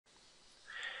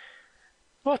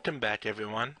Welcome back,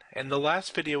 everyone. In the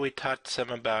last video, we talked some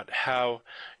about how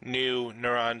new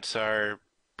neurons are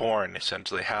born,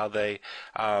 essentially, how they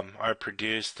are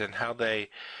produced and how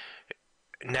they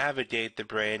navigate the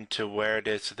brain to where it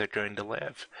is that they're going to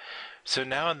live. So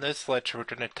now in this lecture, we're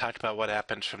going to talk about what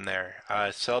happens from there.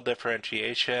 Cell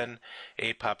differentiation,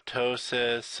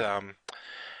 apoptosis,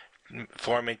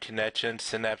 forming connections,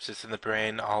 synapses in the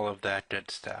brain, all of that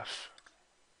good stuff.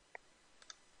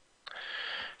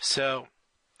 So,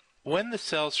 when the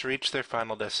cells reach their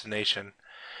final destination,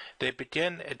 they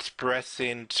begin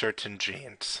expressing certain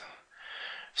genes.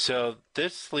 So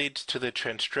this leads to the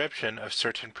transcription of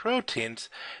certain proteins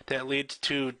that leads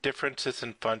to differences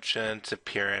in functions,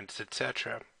 appearance,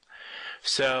 etc.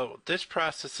 So this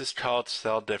process is called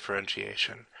cell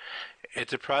differentiation.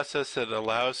 It's a process that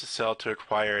allows the cell to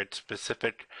acquire its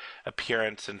specific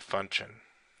appearance and function.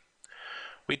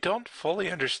 We don't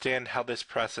fully understand how this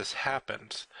process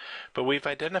happens, but we've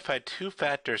identified two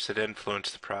factors that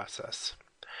influence the process.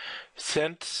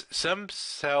 Since some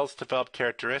cells develop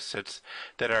characteristics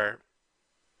that are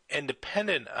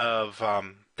independent of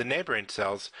the neighboring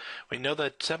cells, we know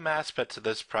that some aspects of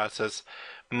this process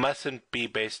mustn't be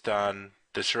based on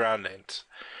the surroundings.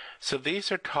 So these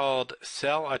are called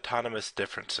cell autonomous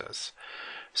differences.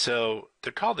 So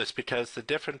they're called this because the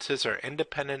differences are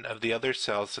independent of the other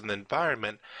cells in the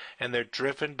environment, and they're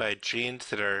driven by genes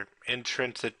that are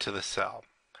intrinsic to the cell.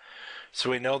 So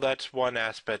we know that's one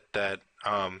aspect that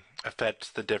affects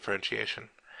the differentiation.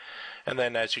 And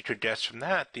then as you could guess from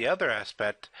that, the other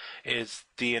aspect is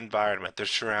the environment, the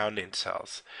surrounding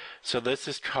cells. So this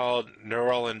is called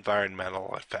neural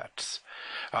environmental effects.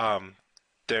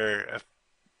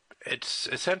 It's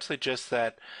essentially just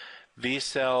that these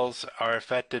cells are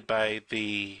affected by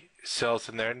the cells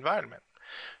in their environment.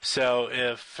 So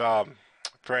if,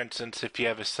 for instance, if you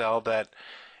have a cell that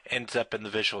ends up in the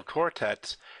visual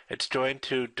cortex, it's going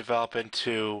to develop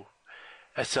into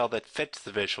a cell that fits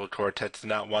the visual cortex,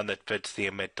 not one that fits the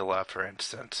amygdala, for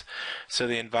instance. So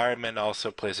the environment also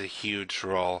plays a huge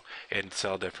role in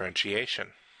cell differentiation.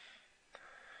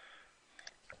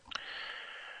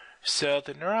 So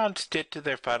the neurons get to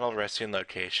their final resting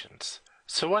locations.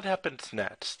 So what happens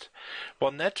next?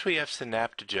 Well, next we have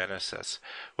synaptogenesis,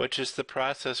 which is the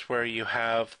process where you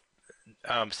have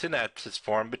synapses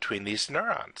formed between these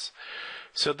neurons.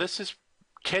 So this is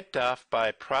kicked off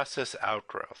by process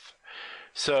outgrowth.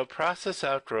 So process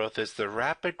outgrowth is the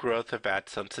rapid growth of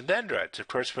axons and dendrites. Of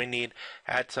course, we need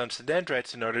axons and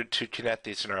dendrites in order to connect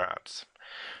these neurons.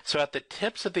 So at the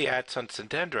tips of the axons and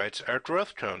dendrites are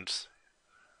growth cones,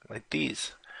 like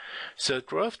these. So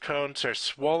growth cones are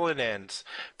swollen ends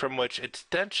from which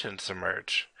extensions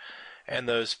emerge, and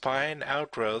those fine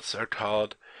outgrowths are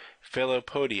called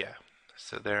Filopodia.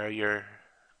 So there are your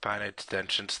fine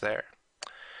extensions there.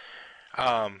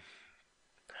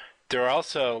 There are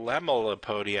also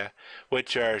lamellipodia,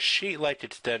 which are sheet-like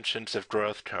extensions of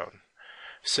growth cone.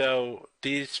 So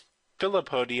these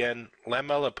Filopodia and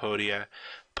lamellipodia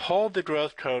pull the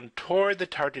growth cone toward the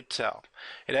target cell.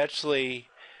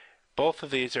 Both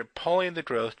of these are pulling the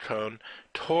growth cone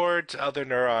towards other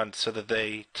neurons so that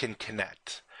they can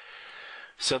connect.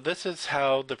 So this is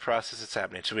how the process is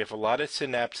happening. So we have a lot of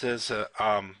synapses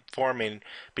forming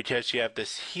because you have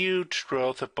this huge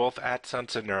growth of both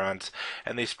axons and neurons,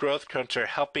 and these growth cones are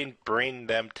helping bring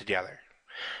them together.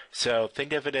 So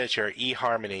think of it as your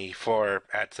eHarmony for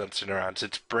axons and neurons.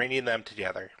 It's bringing them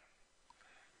together.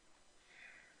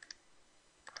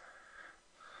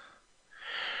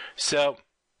 So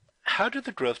how do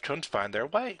the growth cones find their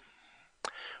way?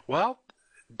 Well,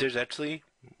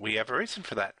 we have a reason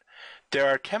for that. There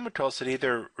are chemicals that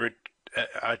either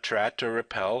attract or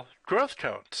repel growth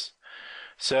cones.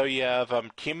 So you have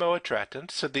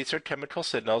chemoattractants, so these are chemical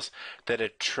signals that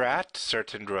attract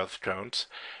certain growth cones,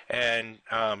 and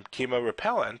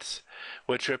chemorepellents,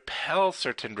 which repel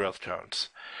certain growth cones.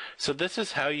 So this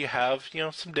is how you have,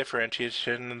 some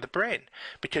differentiation in the brain,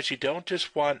 because you don't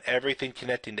just want everything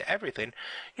connecting to everything.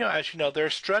 As you know, there are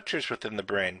structures within the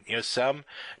brain. Some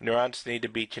neurons need to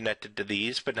be connected to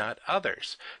these, but not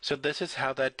others. So this is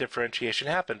how that differentiation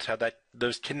happens, how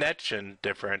those connection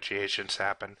differentiations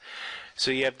happen.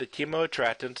 So you have the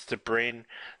chemoattractants to bring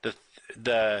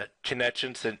the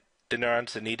connections that the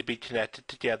neurons that need to be connected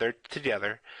together,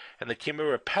 and the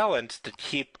chemorepellents to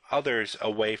keep others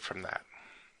away from that.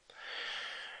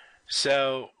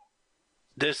 So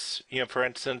this, for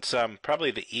instance,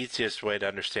 probably the easiest way to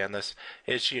understand this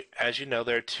is, as you know,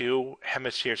 there are two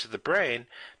hemispheres of the brain.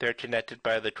 They're connected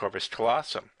by the corpus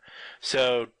callosum.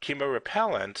 So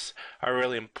chemorepellents are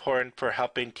really important for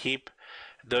helping keep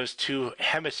those two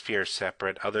hemispheres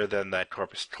separate other than that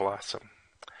corpus callosum.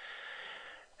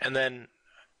 And then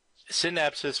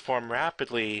synapses form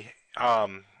rapidly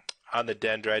on the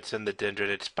dendrites and the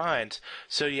dendritic spines.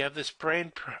 So you have this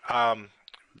brain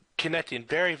connecting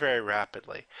very, very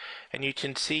rapidly. And you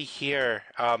can see here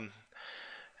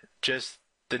just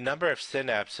the number of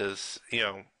synapses,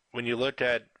 when you look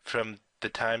at from the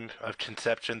time of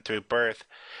conception through birth,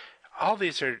 all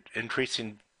these are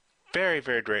increasing very,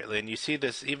 very greatly. And you see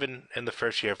this even in the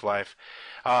first year of life.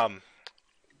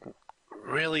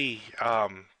 Really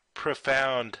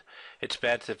profound,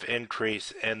 expansive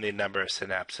increase in the number of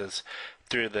synapses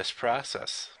through this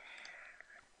process.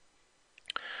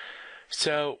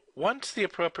 So once the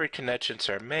appropriate connections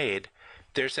are made,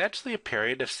 there's actually a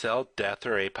period of cell death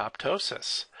or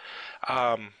apoptosis.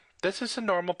 This is a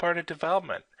normal part of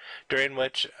development, during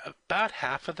which about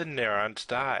half of the neurons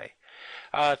die.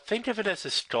 Think of it as a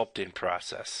sculpting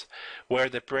process, where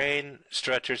the brain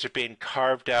structures are being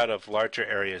carved out of larger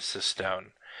areas of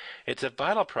stone. It's a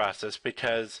vital process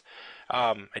because,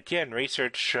 again,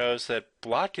 research shows that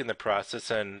blocking the process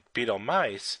in beetle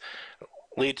mice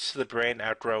leads to the brain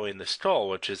outgrowing the skull,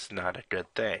 which is not a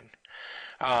good thing.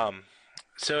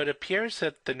 So it appears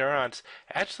that the neurons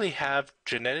actually have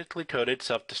genetically coded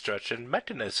self-destruction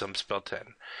mechanisms built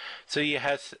in. So you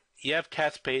have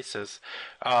Caspases,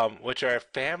 which are a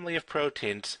family of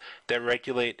proteins that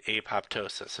regulate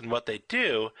apoptosis. And what they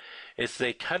do is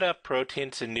they cut up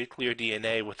proteins in nuclear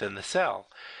DNA within the cell.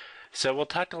 So we'll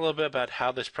talk a little bit about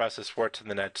how this process works in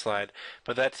the next slide,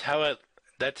 but that's how it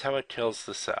kills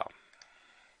the cell.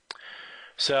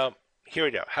 So here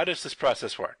we go. How does this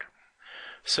process work?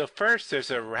 So first, there's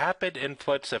a rapid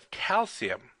influx of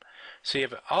calcium. So you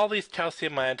have all these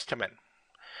calcium ions come in.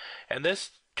 And this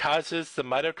causes the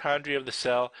mitochondria of the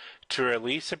cell to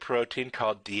release a protein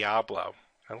called Diablo.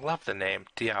 I love the name,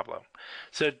 Diablo.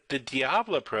 So the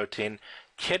Diablo protein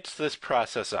kicks this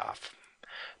process off.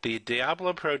 The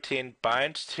Diablo protein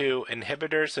binds to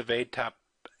inhibitors of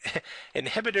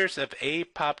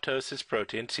apoptosis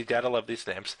proteins. You gotta love these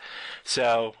names.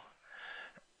 So,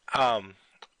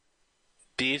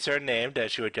 these are named,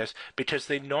 as you would guess, because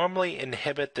they normally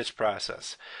inhibit this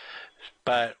process.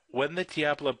 But when the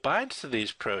Diablo binds to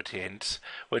these proteins,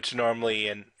 which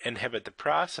normally inhibit the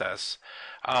process,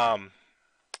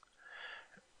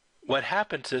 what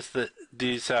happens is that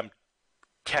these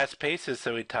Caspases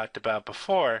that we talked about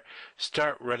before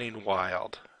start running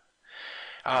wild,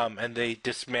 and they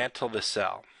dismantle the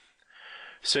cell.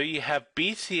 So you have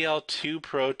BCL2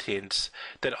 proteins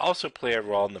that also play a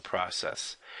role in the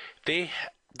process. They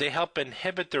help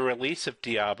inhibit the release of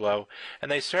Diablo, and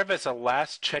they serve as a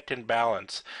last check and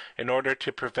balance in order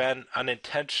to prevent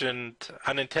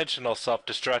unintentional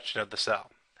self-destruction of the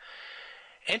cell.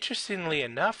 Interestingly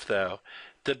enough, though,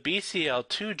 the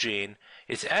BCL2 gene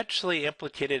is actually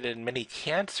implicated in many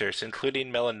cancers,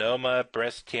 including melanoma,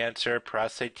 breast cancer,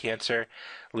 prostate cancer,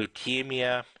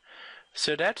 leukemia.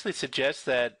 So it actually suggests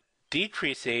that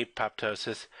decreased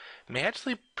apoptosis may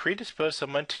actually predispose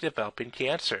someone to developing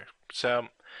cancer. So,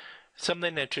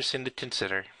 something interesting to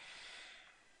consider.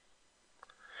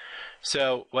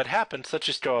 So, what happens, let's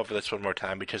just go over this one more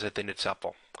time because I think it's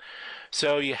helpful.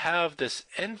 So, you have this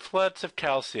influx of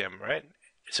calcium, right?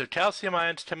 So, calcium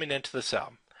ions coming into the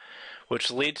cell,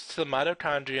 which leads to the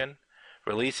mitochondrion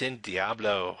releasing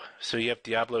Diablo. So, you have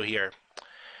Diablo here.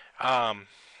 And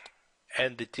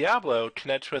the Diablo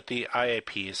connects with the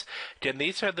IAPs. Again,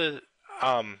 these are the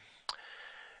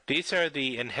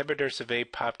inhibitors of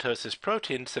apoptosis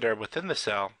proteins that are within the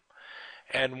cell,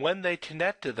 and when they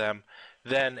connect to them,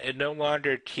 then it no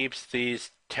longer keeps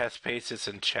these Caspases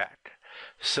in check.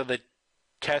 So the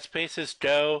Caspases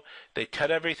go, they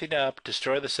cut everything up,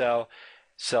 destroy the cell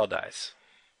dies.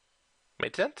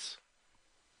 Make sense?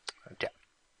 Okay.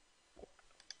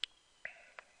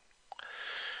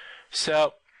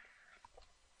 So,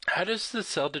 how does the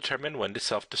cell determine when to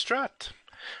self-destruct?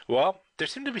 Well, there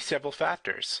seem to be several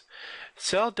factors.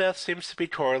 Cell death seems to be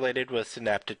correlated with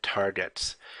synaptic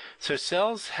targets. So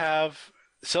cells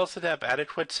that have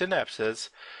adequate synapses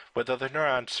with other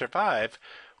neurons survive,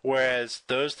 whereas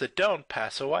those that don't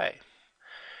pass away.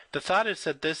 The thought is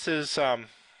that the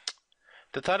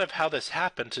thought of how this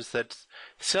happens is that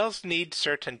cells need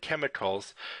certain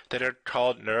chemicals that are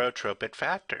called neurotrophic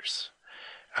factors.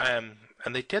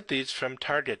 And they get these from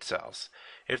target cells.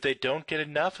 If they don't get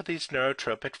enough of these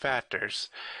neurotrophic factors,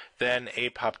 then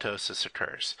apoptosis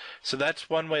occurs. So that's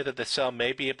one way that the cell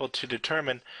may be able to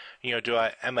determine,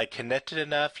 am I connected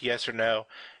enough? Yes or no.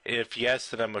 If yes,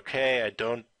 then I'm okay. I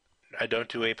don't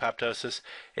do apoptosis.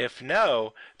 If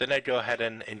no, then I go ahead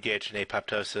and engage in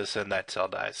apoptosis, and that cell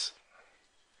dies.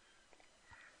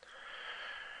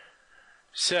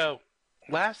 So,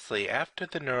 lastly, after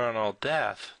the neuronal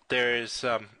death, there is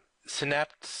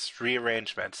synapse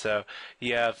rearrangement. So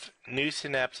you have new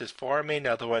synapses forming,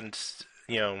 other ones,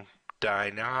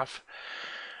 dying off.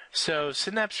 So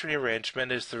synapse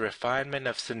rearrangement is the refinement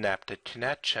of synaptic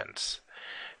connections.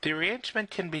 The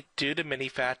rearrangement can be due to many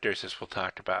factors, as we'll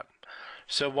talk about.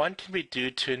 So one can be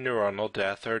due to neuronal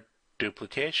death or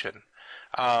duplication.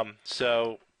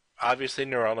 So obviously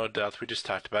neuronal death we just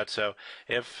talked about. So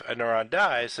if a neuron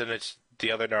dies, then it's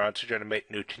the other neurons are going to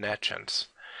make new connections.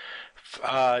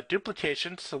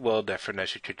 Duplication's a little different,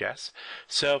 as you could guess.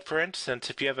 So for instance,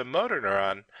 if you have a motor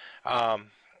neuron,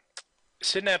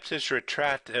 synapses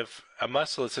retract if a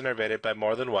muscle is innervated by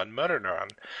more than one motor neuron.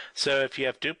 So if you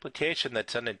have duplication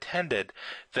that's unintended,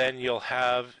 then you'll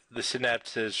have the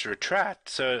synapses retract.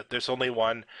 So there's only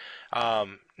one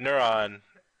neuron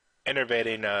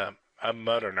innervating a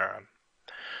motor neuron.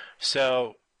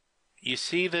 So you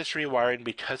see this rewiring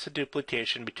because of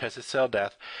duplication, because of cell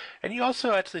death, and you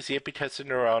also actually see it because of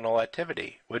neuronal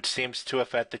activity, which seems to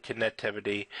affect the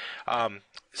connectivity,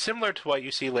 similar to what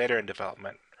you see later in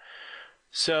development.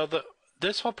 So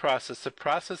this whole process, the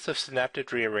process of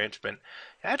synaptic rearrangement,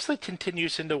 actually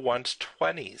continues into one's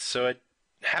 20s, so it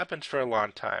happens for a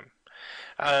long time.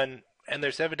 And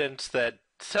there's evidence that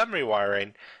some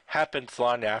rewiring happens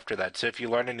long after that. So if you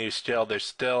learn a new skill, there's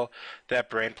still that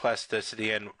brain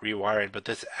plasticity and rewiring, but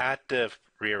this active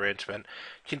rearrangement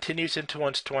continues into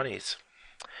one's 20s.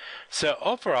 So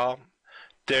overall,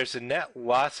 there's a net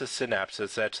loss of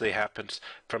synapses that actually happens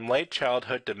from late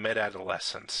childhood to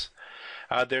mid-adolescence.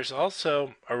 There's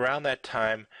also, around that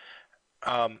time,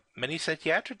 many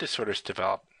psychiatric disorders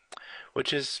develop, which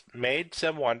has made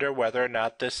some wonder whether or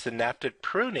not this synaptic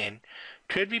pruning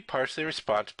could be partially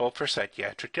responsible for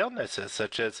psychiatric illnesses,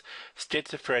 such as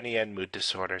schizophrenia and mood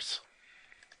disorders.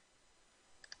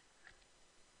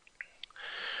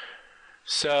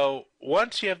 So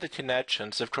once you have the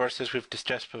connections, of course, as we've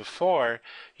discussed before,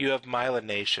 you have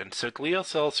myelination. So glial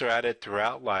cells are added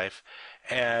throughout life,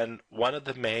 and one of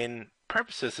the main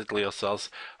purposes of glial cells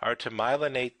are to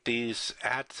myelinate these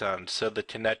axons so the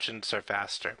connections are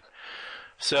faster.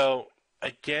 So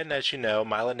again, as you know,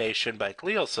 myelination by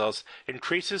glial cells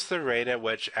increases the rate at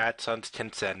which axons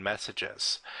can send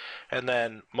messages. And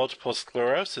then multiple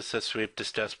sclerosis, as we've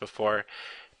discussed before,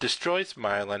 destroys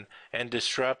myelin and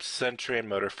disrupts sensory and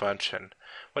motor function.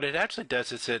 What it actually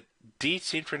does is it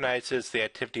desynchronizes the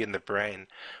activity in the brain,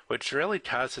 which really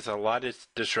causes a lot of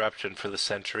disruption for the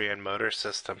sensory and motor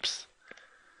systems.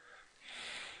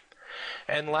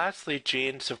 And lastly,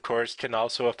 genes, of course, can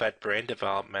also affect brain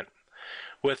development.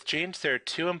 With genes, there are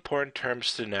two important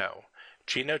terms to know: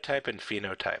 genotype and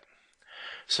phenotype.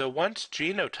 So one's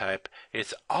genotype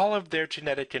is all of their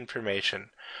genetic information,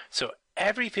 so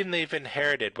everything they've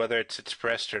inherited, whether it's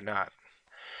expressed or not.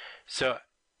 So,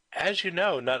 as you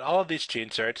know, not all of these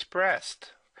genes are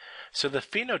expressed. So the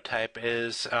phenotype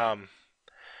is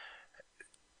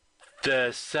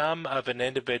the sum of an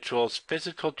individual's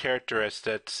physical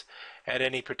characteristics at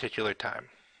any particular time.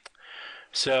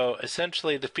 So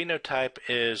essentially the phenotype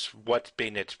is what's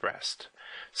being expressed.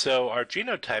 So our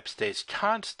genotype stays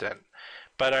constant,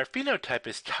 but our phenotype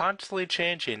is constantly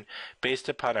changing based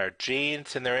upon our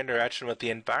genes and their interaction with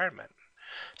the environment.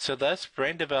 So thus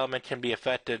brain development can be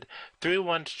affected through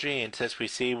one's genes, as we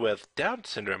see with Down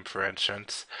syndrome, for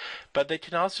instance, but they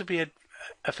can also be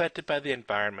affected by the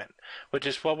environment, which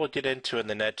is what we'll get into in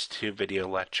the next two video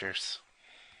lectures.